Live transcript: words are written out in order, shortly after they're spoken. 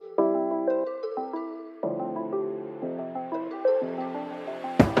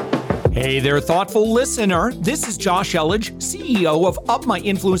Hey there, thoughtful listener. This is Josh Elledge, CEO of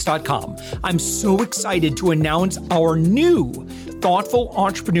UpMyInfluence.com. I'm so excited to announce our new Thoughtful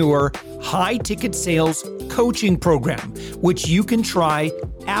Entrepreneur high-ticket sales coaching program, which you can try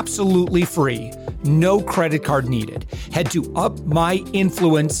absolutely free. No credit card needed. Head to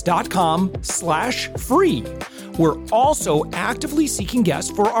UpMyInfluence.com/free. We're also actively seeking guests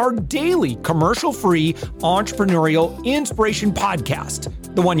for our daily commercial-free entrepreneurial inspiration podcast,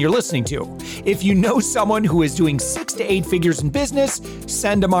 the one you're listening to. If you know someone who is doing 6 to 8 figures in business,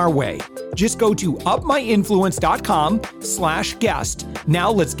 send them our way. Just go to UpMyInfluence.com/guest.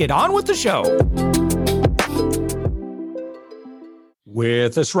 Now let's get on with the show.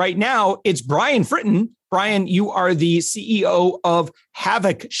 With us right now, it's Brian Fritton. Brian, you are the CEO of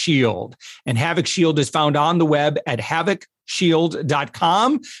Havoc Shield, and Havoc Shield is found on the web at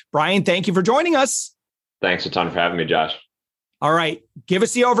havocshield.com. Brian, thank you for joining us. Thanks a ton for having me, Josh. All right, give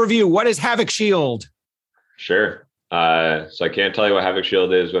us the overview. What is Havoc Shield? Sure. So I can't tell you what Havoc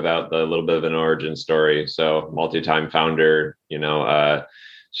Shield is without the little bit of an origin story. So multi-time founder,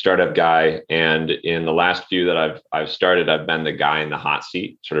 startup guy. And in the last few that I've started, I've been the guy in the hot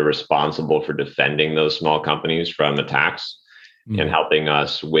seat, sort of responsible for defending those small companies from attacks and helping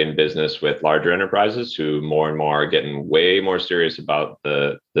us win business with larger enterprises who more and more are getting way more serious about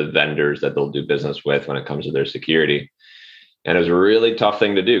the vendors that they'll do business with when it comes to their security. And it was a really tough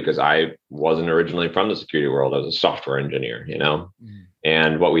thing to do because I wasn't originally from the security world. I was a software engineer,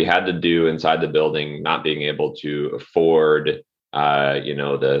 and what we had to do inside the building, not being able to afford the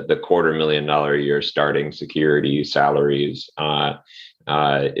 $250,000 a year starting security salaries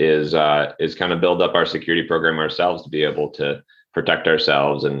is kind of build up our security program ourselves to be able to protect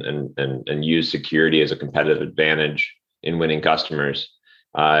ourselves and use security as a competitive advantage in winning customers.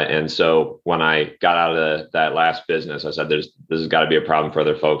 And so when I got out of that last business, I said, this has got to be a problem for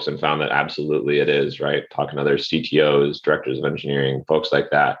other folks, and found that absolutely it is, right? Talking to other CTOs, directors of engineering, folks like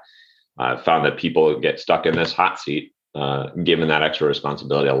that, found that people get stuck in this hot seat, given that extra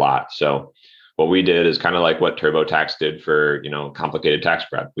responsibility a lot. So what we did is kind of like what TurboTax did for, complicated tax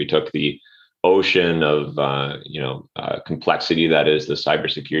prep. We took the ocean of, complexity that is the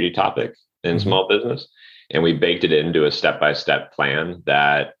cybersecurity topic in small business, and we baked it into a step-by-step plan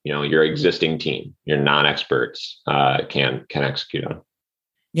that, your existing team, your non-experts can execute on.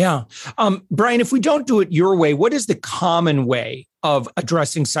 Yeah. Brian, if we don't do it your way, what is the common way of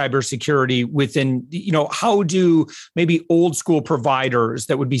addressing cybersecurity within, how do maybe old school providers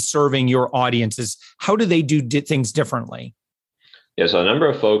that would be serving your audiences, how do they do things differently? Yeah, so a number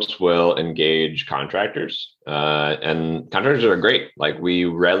of folks will engage contractors, and contractors are great. Like we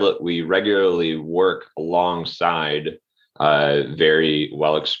regularly work alongside very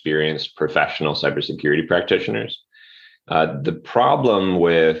well-experienced professional cybersecurity practitioners. The problem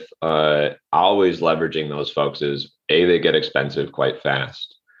with always leveraging those folks is A, they get expensive quite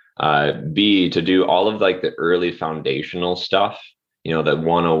fast. B, to do all of like the early foundational stuff, the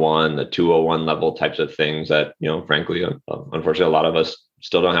 101, the 201 level types of things that, frankly, unfortunately, a lot of us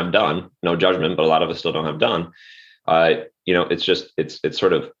still don't have done. No judgment, but a lot of us still don't have done. It's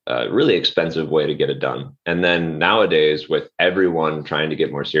sort of a really expensive way to get it done. And then nowadays, with everyone trying to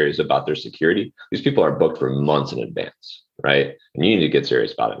get more serious about their security, these people are booked for months in advance, right? And you need to get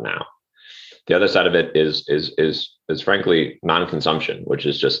serious about it now. The other side of it is frankly non-consumption, which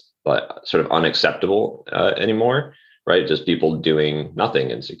is just sort of unacceptable anymore, right? Just people doing nothing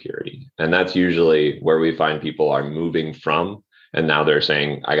in security. And that's usually where we find people are moving from. And now they're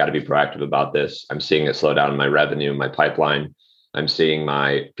saying, I got to be proactive about this. I'm seeing it slow down in my revenue, my pipeline. I'm seeing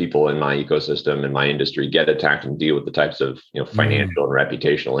my people in my ecosystem and my industry get attacked and deal with the types of financial and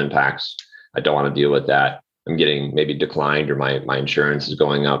reputational impacts. I don't want to deal with that. I'm getting maybe declined, or my insurance is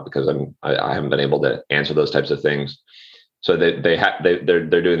going up because I haven't been able to answer those types of things. So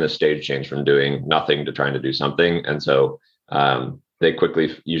they're doing this stage change from doing nothing to trying to do something. And so they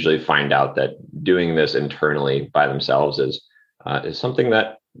quickly usually find out that doing this internally by themselves is something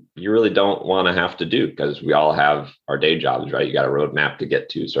that you really don't want to have to do, because we all have our day jobs, right? You got a roadmap to get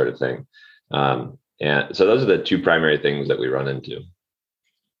to, sort of thing. And so those are the two primary things that we run into.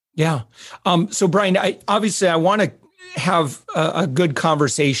 Yeah. So Brian, I want to have a good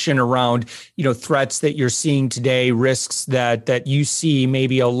conversation around, threats that you're seeing today, risks that you see.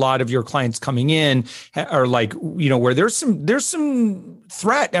 Maybe a lot of your clients coming in are like, where there's some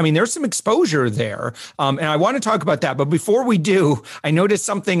threat. I mean, there's some exposure there. And I want to talk about that. But before we do, I noticed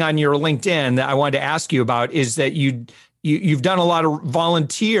something on your LinkedIn that I wanted to ask you about, is that you've done a lot of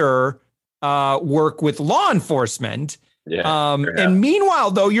volunteer work with law enforcement. Yeah. And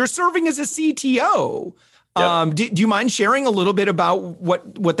meanwhile, though, you're serving as a CTO. Yep. Do you mind sharing a little bit about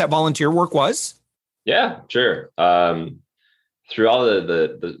what that volunteer work was? Yeah, sure. Through all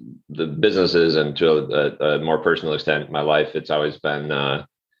the businesses and to a more personal extent, my life, it's always been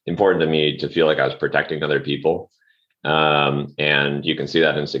important to me to feel like I was protecting other people. And you can see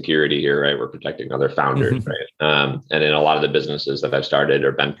that in security here, right? We're protecting other founders, Mm-hmm. right? And in a lot of the businesses that I've started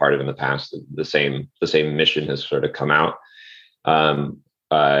or been part of in the past, the same mission has sort of come out.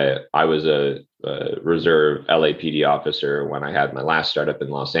 I was a reserve LAPD officer when I had my last startup in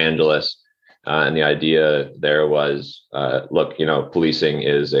Los Angeles. And the idea there was, look, policing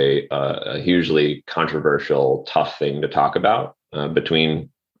is a hugely controversial, tough thing to talk about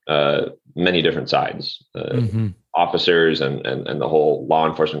between many different sides, Mm-hmm. officers and the whole law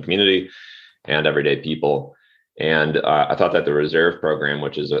enforcement community and everyday people. And I thought that the reserve program,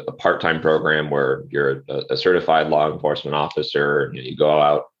 which is a part-time program where you're a certified law enforcement officer, you go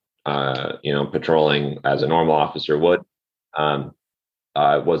out, patrolling as a normal officer would,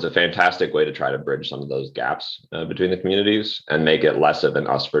 was a fantastic way to try to bridge some of those gaps between the communities and make it less of an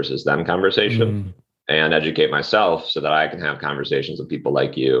us versus them conversation and educate myself so that I can have conversations with people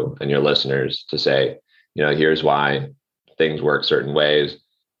like you and your listeners to say, here's why things work certain ways.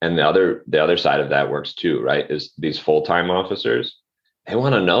 And the other side of that works too, right? Is these full-time officers, they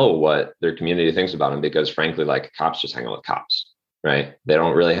want to know what their community thinks about them because frankly, like cops just hang out with cops, right? They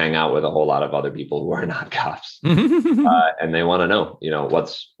don't really hang out with a whole lot of other people who are not cops. And they want to know,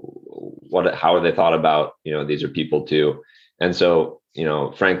 how are they thought about, these are people too. And so,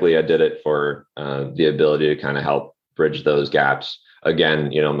 frankly, I did it for the ability to kind of help bridge those gaps.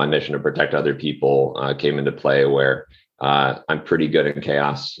 Again, my mission to protect other people came into play where I'm pretty good in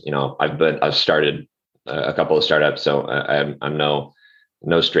chaos. I've started a couple of startups, so I'm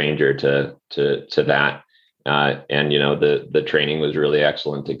no stranger to that. And the training was really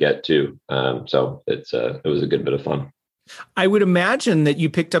excellent to get to. So it was a good bit of fun. I would imagine that you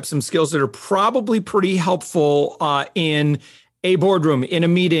picked up some skills that are probably pretty helpful in a boardroom, in a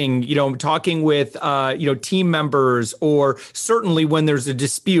meeting, talking with, team members, or certainly when there's a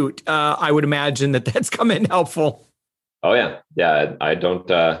dispute. I would imagine that that's come in helpful. Oh yeah. Yeah. I don't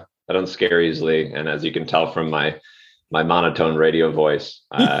scare easily. And as you can tell from my monotone radio voice,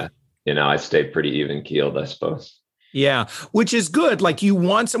 I stay pretty even keeled, I suppose. Yeah. Which is good. Like you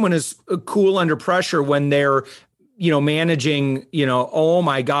want someone who's cool under pressure when they're, managing, oh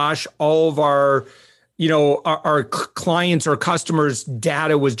my gosh, all of our, our clients or customers'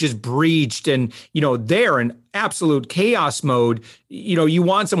 data was just breached and, they're in absolute chaos mode. You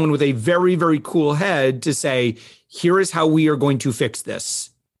want someone with a very, very cool head to say, here is how we are going to fix this.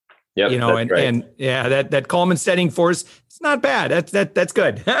 Yeah, right. And yeah, that calm and steadying force, it's not bad. That's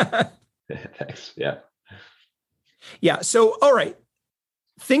good. Thanks. Yeah. Yeah. So, all right.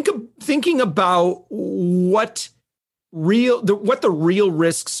 Thinking about what the real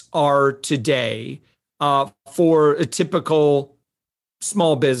risks are today for a typical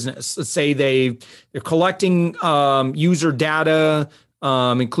small business. Let's say they're collecting user data,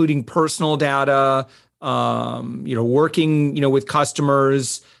 including personal data, working, with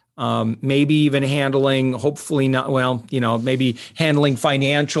customers, maybe even handling, hopefully not, well, maybe handling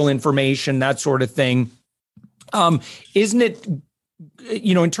financial information, that sort of thing. Isn't it,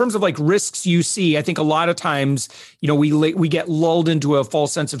 in terms of like risks you see, I think a lot of times, we get lulled into a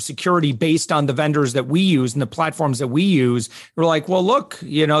false sense of security based on the vendors that we use and the platforms that we use. We're like, well, look,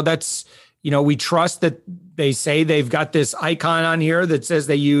 that's, we trust that they say they've got this icon on here that says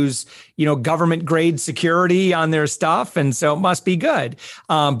they use, government grade security on their stuff. And so it must be good.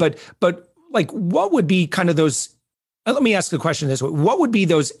 But like, what would be kind of those, let me ask the question this way. What would be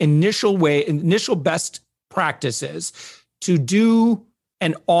those initial best practices to do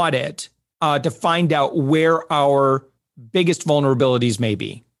an audit to find out where our biggest vulnerabilities may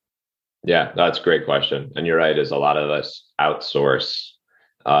be? Yeah, that's a great question. And you're right, is a lot of us outsource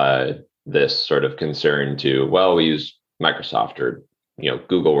this sort of concern to, well, we use Microsoft or,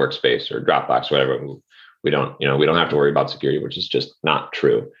 Google Workspace or Dropbox, whatever. We don't have to worry about security, which is just not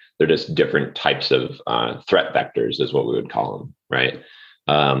true. They're just different types of threat vectors is what we would call them. Right.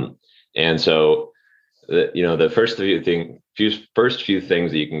 And so, the first few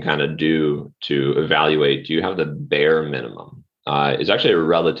things that you can kind of do to evaluate, do you have the bare minimum, is actually a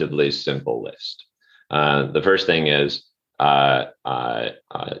relatively simple list. The first thing is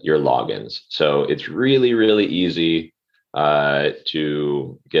your logins. So it's really, really easy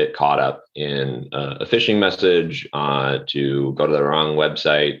to get caught up in a phishing message, to go to the wrong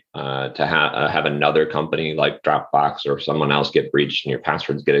website, to have another company like Dropbox or someone else get breached and your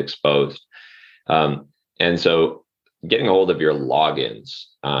passwords get exposed. And so getting a hold of your logins,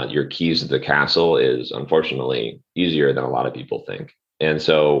 your keys to the castle is unfortunately easier than a lot of people think. And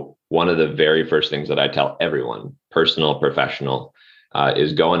so one of the very first things that I tell everyone, personal, professional,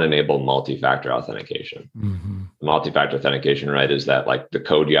 is go and enable multi-factor authentication. Mm-hmm. Multi-factor authentication, right, is that like the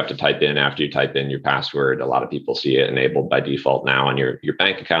code you have to type in after you type in your password. A lot of people see it enabled by default now on your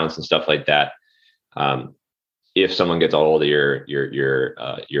bank accounts and stuff like that. If someone gets a hold of your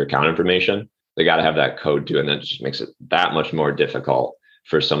account information, they got to have that code too, and that just makes it that much more difficult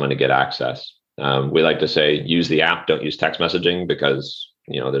for someone to get access. We like to say use the app, don't use text messaging, because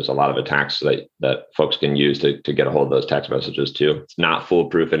there's a lot of attacks that folks can use to get a hold of those text messages too. It's not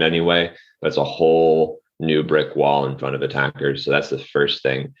foolproof in any way, but it's a whole new brick wall in front of attackers. So that's the first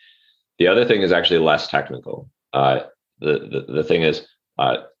thing. The other thing is actually less technical. The thing is,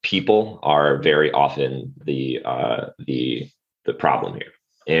 people are very often the problem here,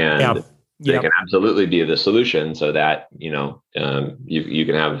 and they can absolutely be the solution, so that you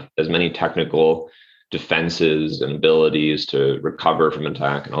can have as many technical defenses and abilities to recover from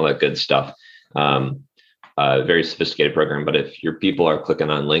attack and all that good stuff. Very sophisticated program, but if your people are clicking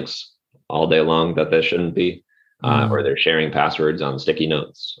on links all day long that they shouldn't be, or they're sharing passwords on sticky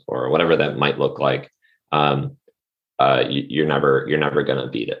notes or whatever that might look like, you're never going to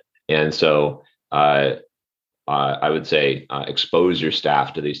beat it. And so I would say expose your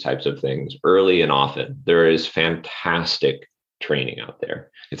staff to these types of things early and often. There is fantastic training out there.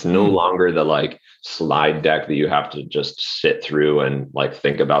 It's no longer the like slide deck that you have to just sit through and like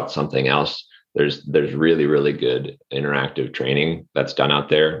think about something else. There's really, really good interactive training that's done out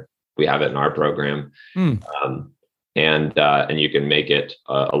there. We have it in our program. And you can make it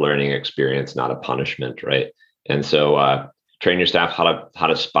a learning experience, not a punishment, right? And so train your staff how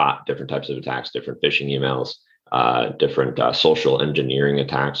to spot different types of attacks, different phishing emails, different social engineering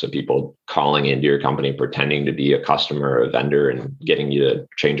attacks. So people calling into your company, pretending to be a customer or a vendor and getting you to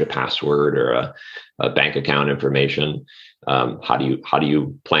change a password or a bank account information. How do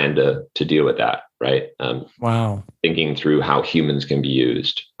you plan to deal with that? Right. Wow. Thinking through how humans can be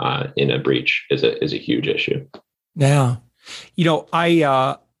used in a breach is a huge issue. Yeah.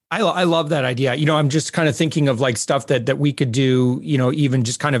 I love that idea. I'm just kind of thinking of like stuff that we could do, even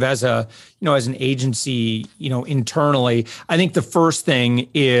just kind of as as an agency, internally. I think the first thing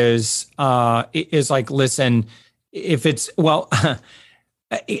is like, listen, if it's, can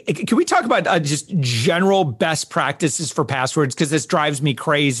we talk about just general best practices for passwords? Because this drives me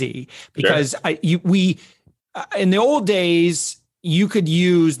crazy because Sure. In the old days, you could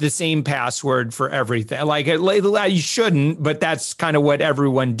use the same password for everything. Like you shouldn't, but that's kind of what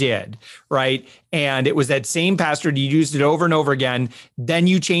everyone did, right? And it was that same password. You used it over and over again. Then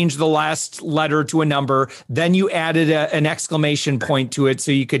you changed the last letter to a number. Then you added an exclamation point to it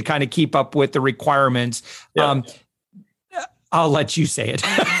so you could kind of keep up with the requirements. Yeah. I'll let you say it.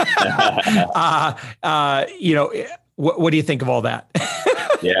 What do you think of all that?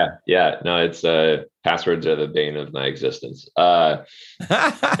 Yeah. No, it's passwords are the bane of my existence,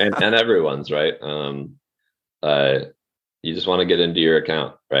 and everyone's, right. You just want to get into your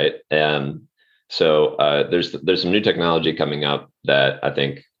account, right? So there's some new technology coming up that I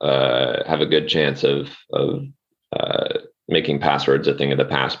think have a good chance of making passwords a thing of the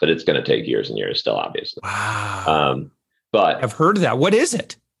past, but it's going to take years and years still, obviously. Wow. But I've heard of that. What is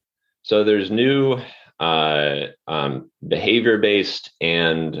it? So there's new behavior-based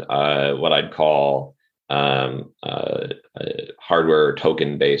and what I'd call hardware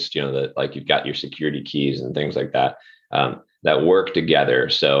token-based, that like you've got your security keys and things like that, that work together.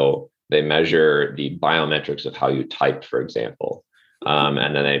 So they measure the biometrics of how you type, for example.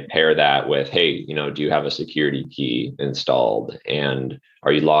 And then they pair that with, hey, do you have a security key installed? And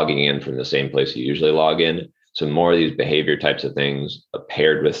are you logging in from the same place you usually log in? So more of these behavior types of things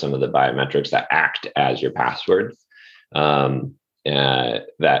paired with some of the biometrics that act as your password,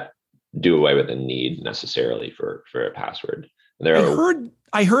 that do away with the need necessarily for a password.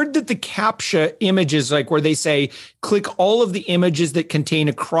 I heard that the CAPTCHA images, like where they say, click all of the images that contain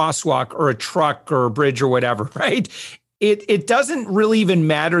a crosswalk or a truck or a bridge or whatever, right? It doesn't really even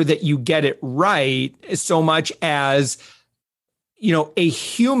matter that you get it right so much as a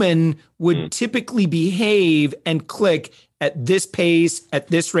human would typically behave and click at this pace, at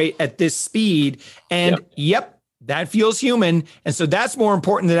this rate, at this speed. And yep, that feels human. And so that's more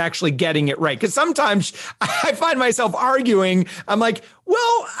important than actually getting it right. Because sometimes I find myself arguing. I'm like,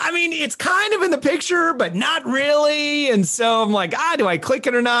 well, I mean, it's kind of in the picture, but not really. And so I'm like, do I click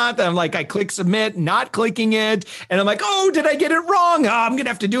it or not? And I'm like, I click submit, not clicking it. And I'm like, oh, did I get it wrong? I'm going to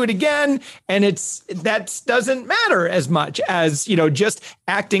have to do it again. And that doesn't matter as much as, just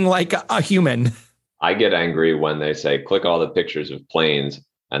acting like a human. I get angry when they say click all the pictures of planes,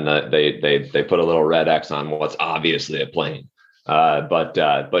 and they put a little red X on what's obviously a plane. But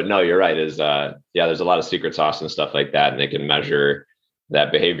no, you're right. There's a lot of secret sauce and stuff like that, and they can measure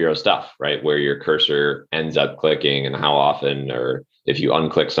that behavioral stuff, right? Where your cursor ends up clicking and how often, or if you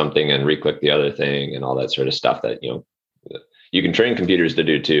unclick something and re-click the other thing and all that sort of stuff that, you can train computers to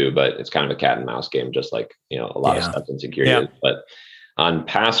do too, but it's kind of a cat and mouse game, just like, a lot of stuff in security. But on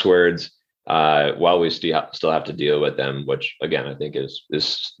passwords, we still have to deal with them, which again, I think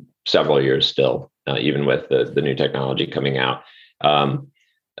is several years still, even with the new technology coming out.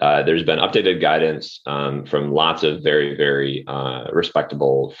 There's been updated guidance from lots of very, very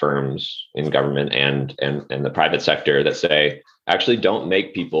respectable firms in government and the private sector that say, actually don't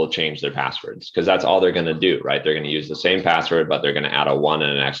make people change their passwords, because that's all they're going to do, right? They're going to use the same password, but they're going to add a 1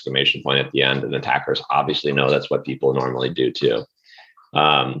 and an exclamation point at the end. And attackers obviously know that's what people normally do too.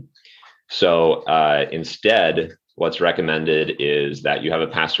 So instead, what's recommended is that you have a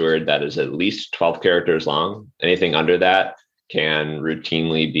password that is at least 12 characters long. Anything under that can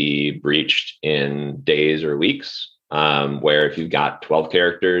routinely be breached in days or weeks, where if you've got 12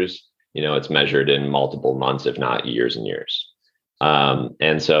 characters, it's measured in multiple months, if not years and years.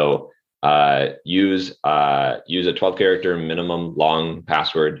 And so use a 12 character minimum long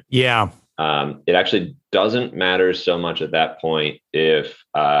password. Yeah. It actually doesn't matter so much at that point if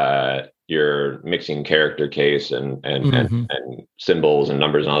you're mixing character case and symbols and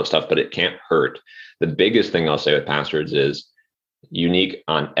numbers and all that stuff, but it can't hurt. The biggest thing I'll say with passwords is unique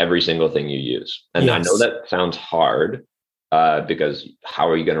on every single thing you use. And I know that sounds hard because how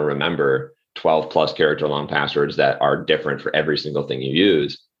are you going to remember 12 plus character long passwords that are different for every single thing you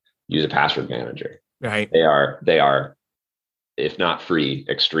use? Use a password manager. Right. They are, if not free,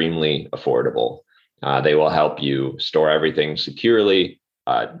 extremely affordable. They will help you store everything securely.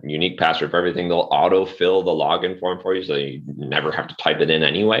 Unique password for everything. They'll autofill the login form for you, so you never have to type it in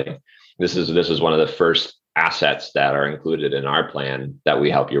anyway. This is one of the first assets that are included in our plan that we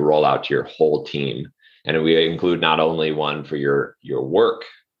help you roll out to your whole team. And we include not only one for your work,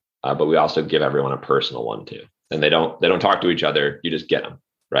 but we also give everyone a personal one too. And they don't talk to each other. You just get them,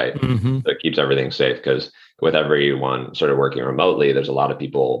 right? So it keeps everything safe, because with everyone sort of working remotely, there's a lot of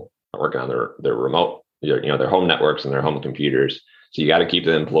people working on their remote, their home networks and their home computers. So you got to keep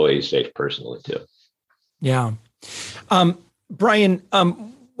the employees safe personally too. Yeah. Brian,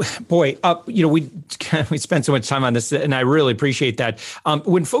 we spent so much time on this, and I really appreciate that.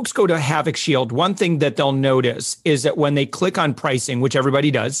 When folks go to Havoc Shield, one thing that they'll notice is that when they click on pricing, which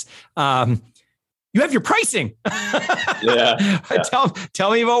everybody does, you have your pricing. Yeah.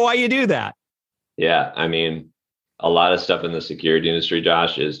 Tell me about why you do that. Yeah. I mean, a lot of stuff in the security industry,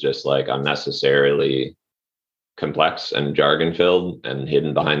 Josh, is just like unnecessarily complex and jargon filled and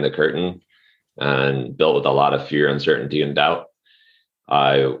hidden behind the curtain and built with a lot of fear, uncertainty, and doubt.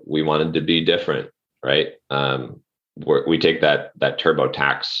 We wanted to be different, right? We take that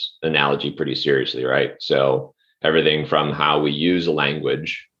TurboTax analogy pretty seriously, right? So everything from how we use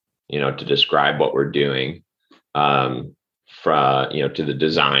language, to describe what we're doing, to the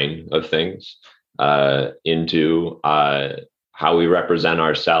design of things, into how we represent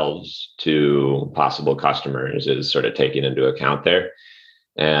ourselves to possible customers is sort of taken into account there.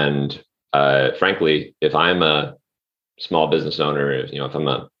 And frankly, if I'm a small business owner, if I'm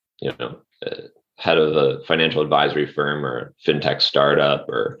a head of a financial advisory firm or a fintech startup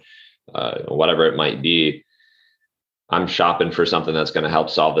or whatever it might be, I'm shopping for something that's going to help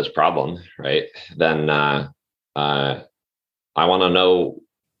solve this problem, right? Then I want to know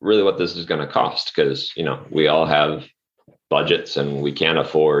really what this is going to cost, because we all have budgets and we can't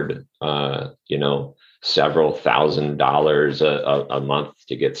afford several $1,000s a month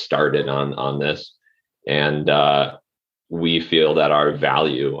to get started on this. And we feel that our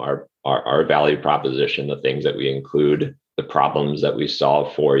value proposition, the things that we include, the problems that we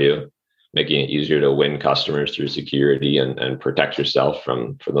solve for you, making it easier to win customers through security and protect yourself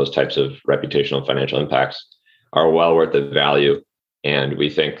from those types of reputational financial impacts, are well worth the value. And we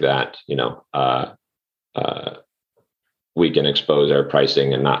think that we can expose our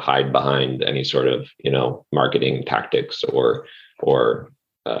pricing and not hide behind any sort of marketing tactics or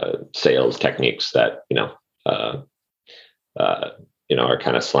sales techniques that are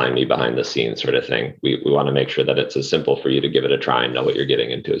kind of slimy behind the scenes sort of thing. We want to make sure that it's as simple for you to give it a try and know what you're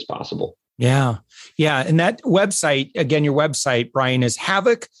getting into as possible. Yeah. Yeah. And that website, again, your website, Brian, is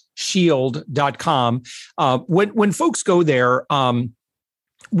havocshield.com. When folks go there,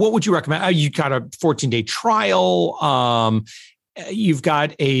 what would you recommend? You got a 14-day trial. You've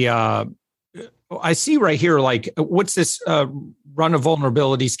got a Oh, I see right here, like, what's this run a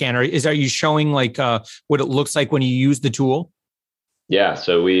vulnerability scanner? Are you showing like what it looks like when you use the tool? Yeah.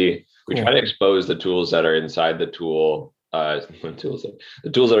 So we Cool. try to expose the tools that are inside the tool, the tools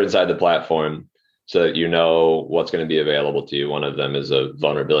that are inside the platform, so that you know what's going to be available to you. One of them is a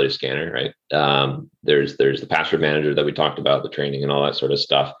vulnerability scanner, right? There's the password manager that we talked about, the training and all that sort of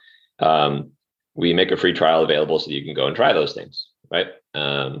stuff. We make a free trial available so you can go and try those things, right?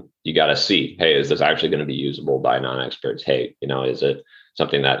 You got to see, hey, is this actually going to be usable by non-experts? Hey, is it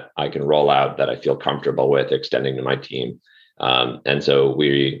something that I can roll out that I feel comfortable with extending to my team? And so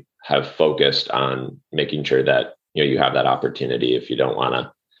we have focused on making sure that you have that opportunity if you don't want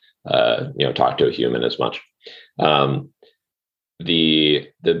to talk to a human as much. The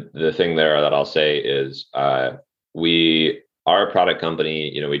thing there that I'll say is we are a product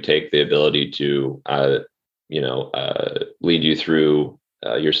company. We take the ability to lead you through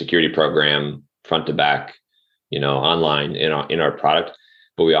your security program front to back, online in our product.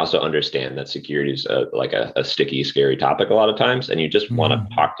 But we also understand that security is like a sticky, scary topic a lot of times, and you just want to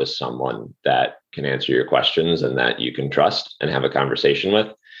talk to someone that can answer your questions and that you can trust and have a conversation with.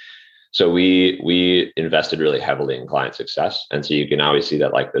 So we invested really heavily in client success, and so you can always see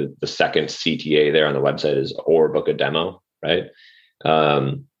that like the second CTA there on the website is or book a demo, right?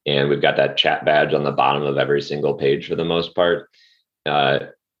 And we've got that chat badge on the bottom of every single page for the most part.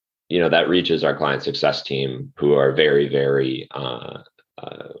 That reaches our client success team, who are very, very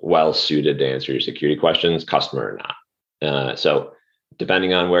well suited to answer your security questions, customer or not. So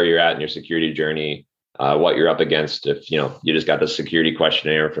depending on where you're at in your security journey, what you're up against, if you just got the security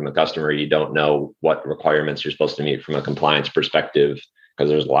questionnaire from a customer, you don't know what requirements you're supposed to meet from a compliance perspective,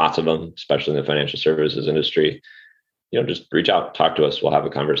 because there's lots of them, especially in the financial services industry. Just reach out, talk to us. We'll have a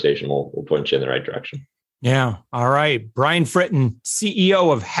conversation. We'll point you in the right direction. Yeah. All right. Brian Fritton,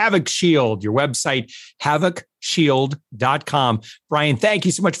 CEO of Havoc Shield, your website, havocshield.com. Brian, thank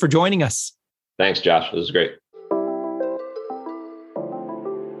you so much for joining us. Thanks, Josh. This was great.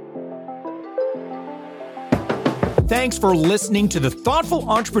 Thanks for listening to the Thoughtful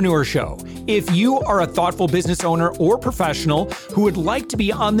Entrepreneur Show. If you are a thoughtful business owner or professional who would like to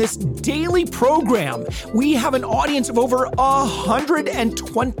be on this daily program, we have an audience of over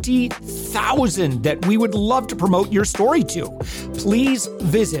 120,000 that we would love to promote your story to. Please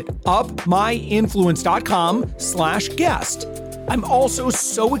visit upmyinfluence.com/guest. I'm also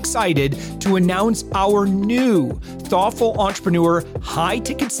so excited to announce our new Thoughtful Entrepreneur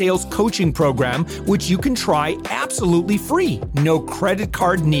high-ticket sales coaching program, which you can try absolutely free. No credit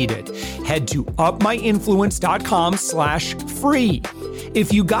card needed. Head to upmyinfluence.com/free.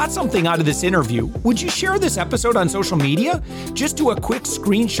 If you got something out of this interview, would you share this episode on social media? Just do a quick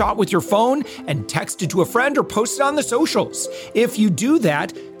screenshot with your phone and text it to a friend or post it on the socials. If you do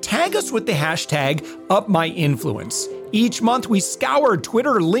that, tag us with the hashtag #UpMyInfluence. Each month, we scour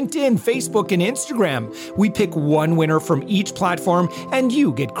Twitter, LinkedIn, Facebook, and Instagram. We pick one winner from each platform, and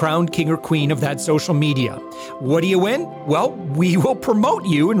you get crowned king or queen of that social media. What do you win? Well, we will promote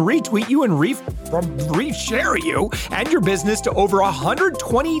you and retweet you and reshare you and your business to over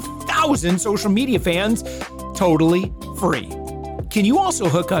 120,000 social media fans, totally free. Can you also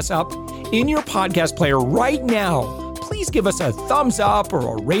hook us up in your podcast player right now? Please give us a thumbs up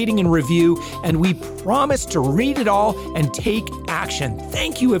or a rating and review, and we promise to read it all and take action.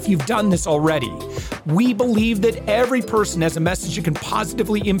 Thank you if you've done this already. We believe that every person has a message that can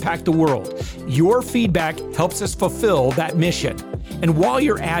positively impact the world. Your feedback helps us fulfill that mission. And while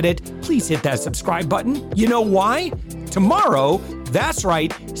you're at it, please hit that subscribe button. You know why? Tomorrow, that's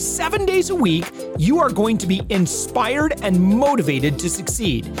right, 7 days a week, you are going to be inspired and motivated to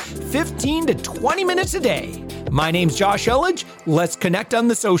succeed. 15 to 20 minutes a day. My name's Josh Elledge. Let's connect on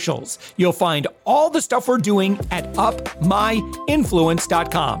the socials. You'll find all the stuff we're doing at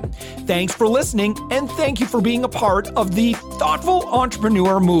upmyinfluence.com. Thanks for listening, and thank you for being a part of the Thoughtful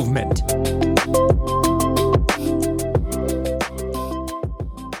Entrepreneur Movement.